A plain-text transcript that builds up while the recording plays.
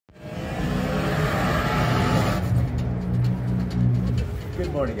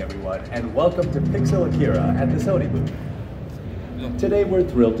morning, everyone, and welcome to PXO AKIRA at the Sony booth. Today, we're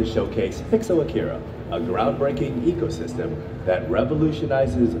thrilled to showcase PXO AKIRA, a groundbreaking ecosystem that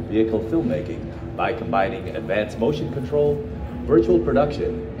revolutionizes vehicle filmmaking by combining advanced motion control, virtual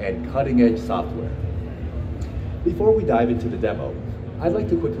production, and cutting-edge software. Before we dive into the demo, I'd like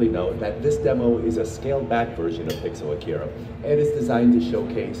to quickly note that this demo is a scaled-back version of PXO AKIRA and is designed to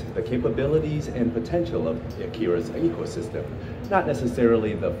showcase the capabilities and potential of AKIRA's ecosystem, not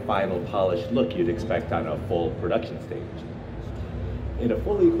necessarily the final polished look you'd expect on a full production stage. In a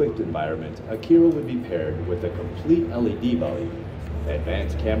fully equipped environment, AKIRA would be paired with a complete LED volume,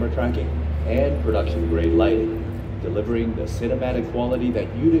 advanced camera tracking, and production-grade lighting, delivering the cinematic quality that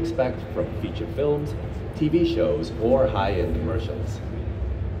you'd expect from feature films, TV shows, or high-end commercials.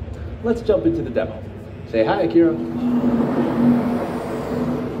 Let's jump into the demo. Say hi, AKIRA.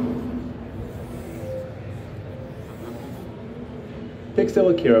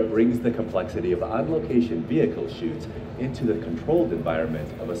 PXO AKIRA brings the complexity of on-location vehicle shoots into the controlled environment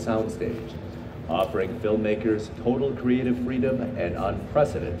of a soundstage, offering filmmakers total creative freedom and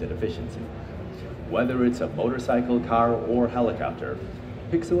unprecedented efficiency. Whether it's a motorcycle, car, or helicopter,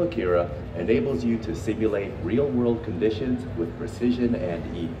 PXO AKIRA enables you to simulate real-world conditions with precision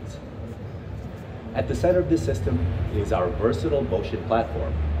and ease. At the center of this system is our versatile motion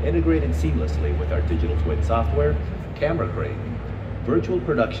platform, integrated seamlessly with our digital twin software, camera crane, virtual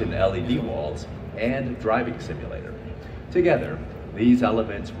production LED walls, and driving simulator. Together, these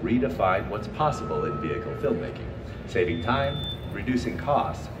elements redefine what's possible in vehicle filmmaking, saving time, reducing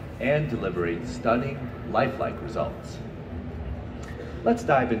costs, and delivering stunning, lifelike results. Let's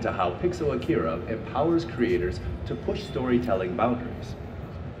dive into how PXO AKIRA empowers creators to push storytelling boundaries.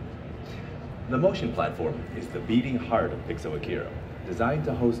 The motion platform is the beating heart of PXO AKIRA, designed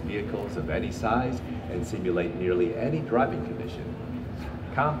to host vehicles of any size and simulate nearly any driving condition.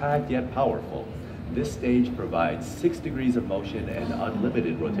 Compact yet powerful, this stage provides 6 degrees of motion and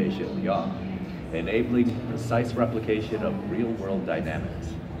unlimited rotation beyond, enabling precise replication of real-world dynamics.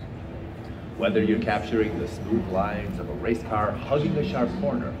 Whether you're capturing the smooth lines of a race car hugging a sharp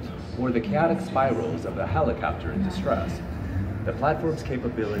corner or the chaotic spirals of a helicopter in distress, the platform's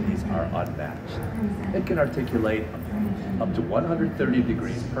capabilities are unmatched. It can articulate up to 130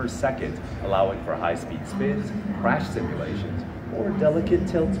 degrees per second, allowing for high-speed spins, crash simulations, or delicate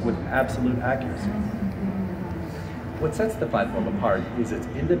tilts with absolute accuracy. What sets the platform apart is its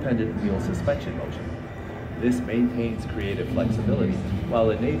independent wheel suspension motion. This maintains creative flexibility while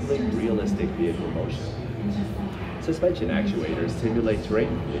enabling realistic vehicle motion. Suspension actuators simulate terrain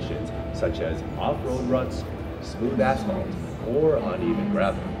conditions such as off-road ruts, smooth asphalt, or uneven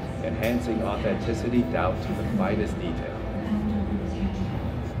gravel, enhancing authenticity down to the finest detail.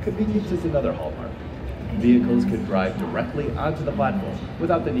 Convenience is another hallmark. Vehicles can drive directly onto the platform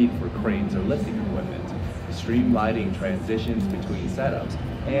without the need for cranes or lifting equipment, streamlining transitions between setups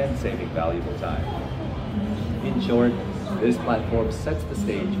and saving valuable time. In short, this platform sets the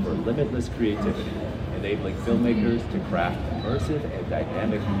stage for limitless creativity, enabling filmmakers to craft immersive and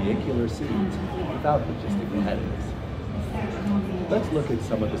dynamic vehicular scenes without logistical headaches. Let's look at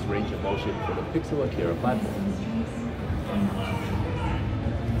some of this range of motion for the PXO AKIRA platform.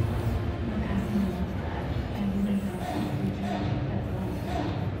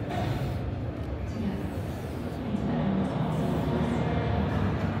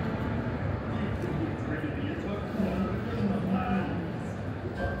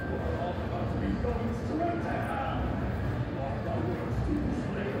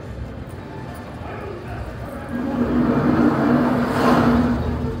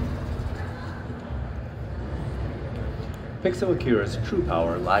 PXO AKIRA's true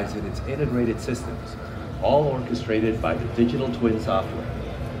power lies in its integrated systems, all orchestrated by the digital twin software.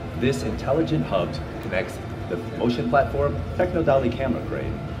 This intelligent hub connects the motion platform, Techno-Dolly camera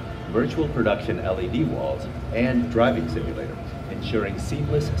crane, virtual production LED walls, and driving simulator, ensuring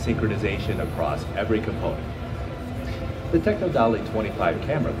seamless synchronization across every component. The Techno-Dolly 25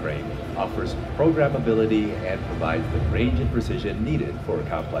 camera crane offers programmability and provides the range and precision needed for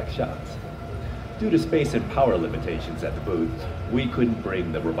complex shots. Due to space and power limitations at the booth, we couldn't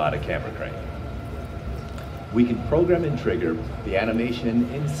bring the robotic camera crane. We can program and trigger the animation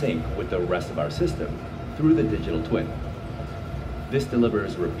in sync with the rest of our system through the digital twin. This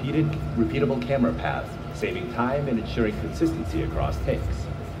delivers repeatable camera paths, saving time and ensuring consistency across takes.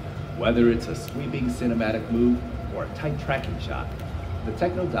 Whether it's a sweeping cinematic move or a tight tracking shot, the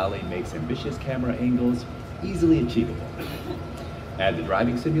Techno-Dolly makes ambitious camera angles easily achievable. Add the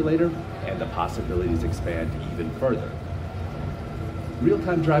driving simulator, and the possibilities expand even further.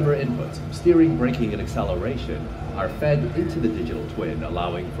 Real-time driver inputs, steering, braking, and acceleration are fed into the digital twin,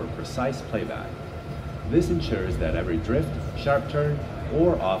 allowing for precise playback. This ensures that every drift, sharp turn,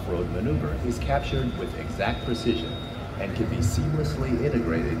 or off-road maneuver is captured with exact precision and can be seamlessly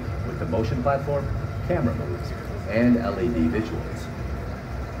integrated with the motion platform, camera moves, and LED visuals.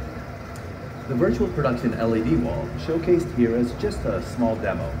 The virtual production LED wall, showcased here as just a small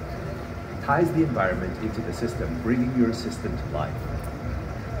demo, ties the environment into the system, bringing your system to life.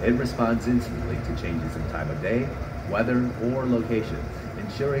 It responds instantly to changes in time of day, weather, or location,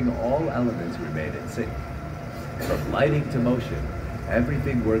 ensuring all elements remain in sync. From lighting to motion,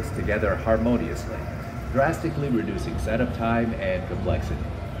 everything works together harmoniously, drastically reducing setup time and complexity.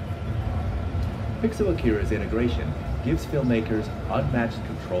 PXO AKIRA's integration gives filmmakers unmatched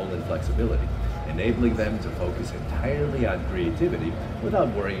control and flexibility, enabling them to focus entirely on creativity without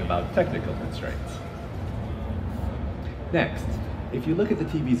worrying about technical constraints. Next, if you look at the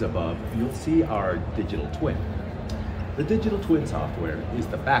TVs above, you'll see our digital twin. The digital twin software is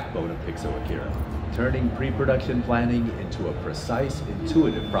the backbone of PXO AKIRA, turning pre-production planning into a precise,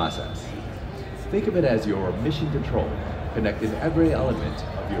 intuitive process. Think of it as your mission control, connecting every element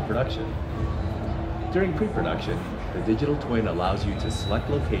of your production. During pre-production, the digital twin allows you to select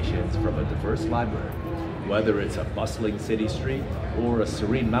locations from a diverse library, whether it's a bustling city street or a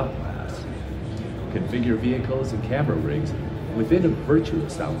serene mountain pass. Configure vehicles and camera rigs within a virtual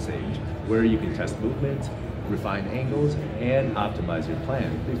soundstage where you can test movement, refine angles, and optimize your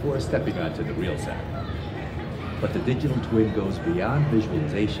plan before stepping onto the real set. But the digital twin goes beyond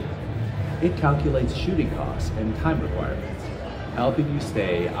visualization. It calculates shooting costs and time requirements, helping you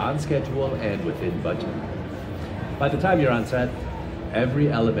stay on schedule and within budget. By the time you're on set, every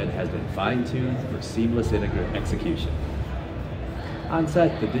element has been fine-tuned for seamless execution. On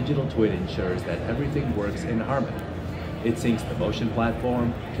set, the digital twin ensures that everything works in harmony. It syncs the motion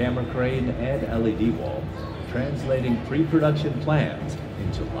platform, camera crane, and LED wall, translating pre-production plans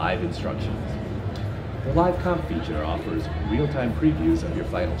into live instructions. The Live Comp feature offers real-time previews of your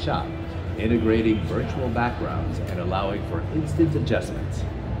final shot, integrating virtual backgrounds and allowing for instant adjustments.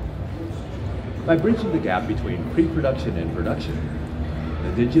 By bridging the gap between pre-production and production,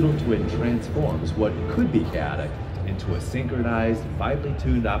 the digital twin transforms what could be chaotic into a synchronized, finely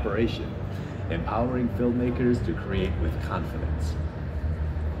tuned operation, empowering filmmakers to create with confidence.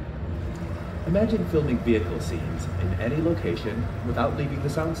 Imagine filming vehicle scenes in any location without leaving the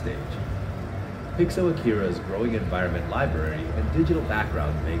soundstage. PXO AKIRA's growing environment library and digital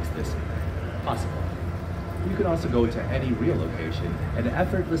background makes this possible. You can also go to any real location and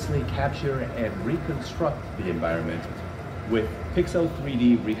effortlessly capture and reconstruct the environment with PXO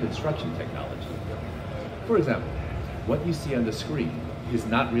 3D reconstruction technology. For example, what you see on the screen is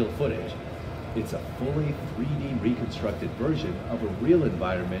not real footage. It's a fully 3D reconstructed version of a real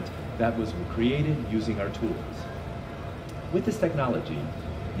environment that was created using our tools. With this technology,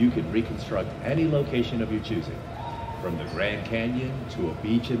 you can reconstruct any location of your choosing. From the Grand Canyon to a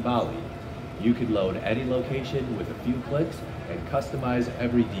beach in Bali, you can load any location with a few clicks and customize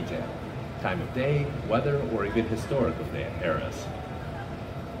every detail, time of day, weather, or even historical eras.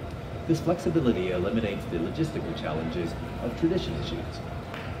 This flexibility eliminates the logistical challenges of traditional shoots.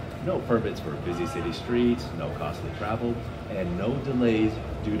 No permits for busy city streets, no costly travel, and no delays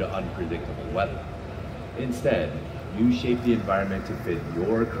due to unpredictable weather. Instead, you shape the environment to fit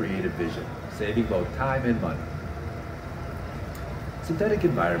your creative vision, saving both time and money. Synthetic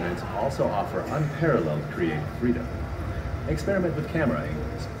environments also offer unparalleled creative freedom. Experiment with camera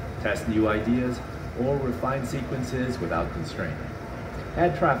angles, test new ideas, or refine sequences without constraint.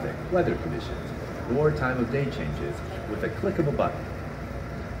 Add traffic, weather conditions, or time of day changes with a click of a button.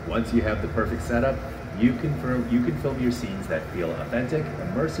 Once you have the perfect setup, you can film your scenes that feel authentic,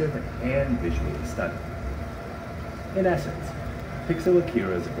 immersive, and visually stunning. In essence, PXO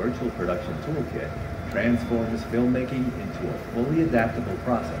AKIRA's virtual production toolkit transforms filmmaking into a fully adaptable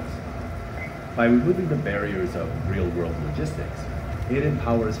process. By removing the barriers of real-world logistics, it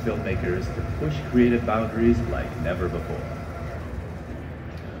empowers filmmakers to push creative boundaries like never before.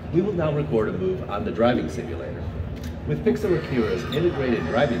 We will now record a move on the driving simulator. With PXO AKIRA's integrated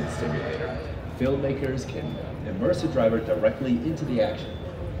driving simulator, filmmakers can immerse a driver directly into the action.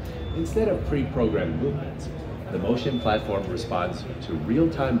 Instead of pre-programmed movements, the motion platform responds to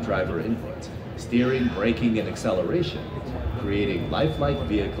real-time driver inputs, steering, braking, and acceleration, creating lifelike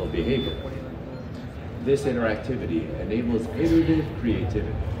vehicle behavior. This interactivity enables iterative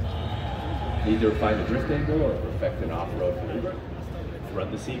creativity. Need to refine a drift angle or perfect an off-road maneuver?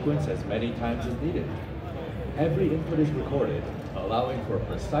 Run the sequence as many times as needed. Every input is recorded, allowing for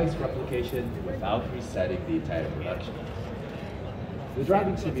precise replication without resetting the entire production. The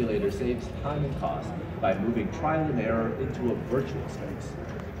driving simulator saves time and cost by moving trial and error into a virtual space.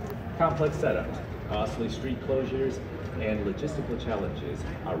 Complex setups, costly street closures, and logistical challenges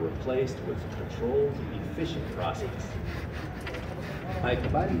are replaced with controlled, efficient process. By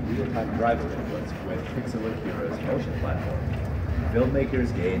combining real-time driver inputs with PXO AKIRA's motion platform,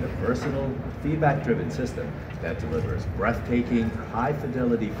 filmmakers gain a versatile, feedback-driven system that delivers breathtaking,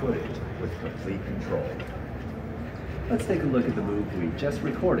 high-fidelity footage with complete control. Let's take a look at the move we just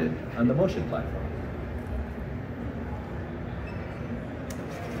recorded on the motion platform.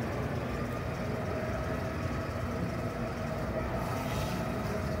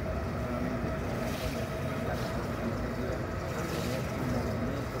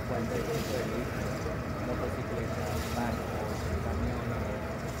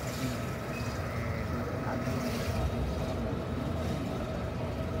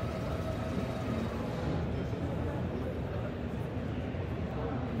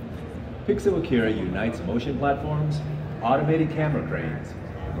 PXO AKIRA unites motion platforms, automated camera cranes,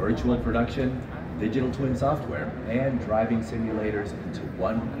 virtual production, digital twin software, and driving simulators into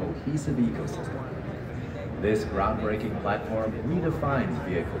one cohesive ecosystem. This groundbreaking platform redefines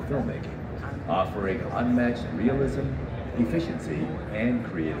vehicle filmmaking, offering unmatched realism, efficiency, and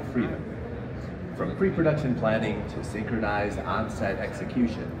creative freedom. From pre-production planning to synchronized on-set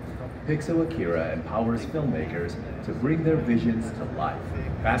execution, PXO AKIRA empowers filmmakers to bring their visions to life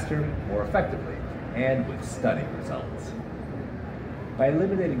faster, more effectively, and with stunning results. By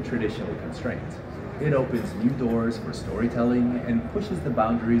eliminating traditional constraints, it opens new doors for storytelling and pushes the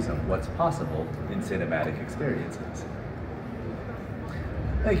boundaries of what's possible in cinematic experiences.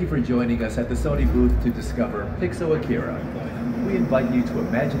 Thank you for joining us at the Sony booth to discover PXO AKIRA. We invite you to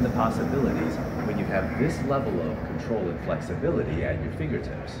imagine the possibilities when you have this level of control and flexibility at your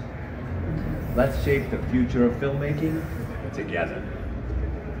fingertips. Let's shape the future of filmmaking together.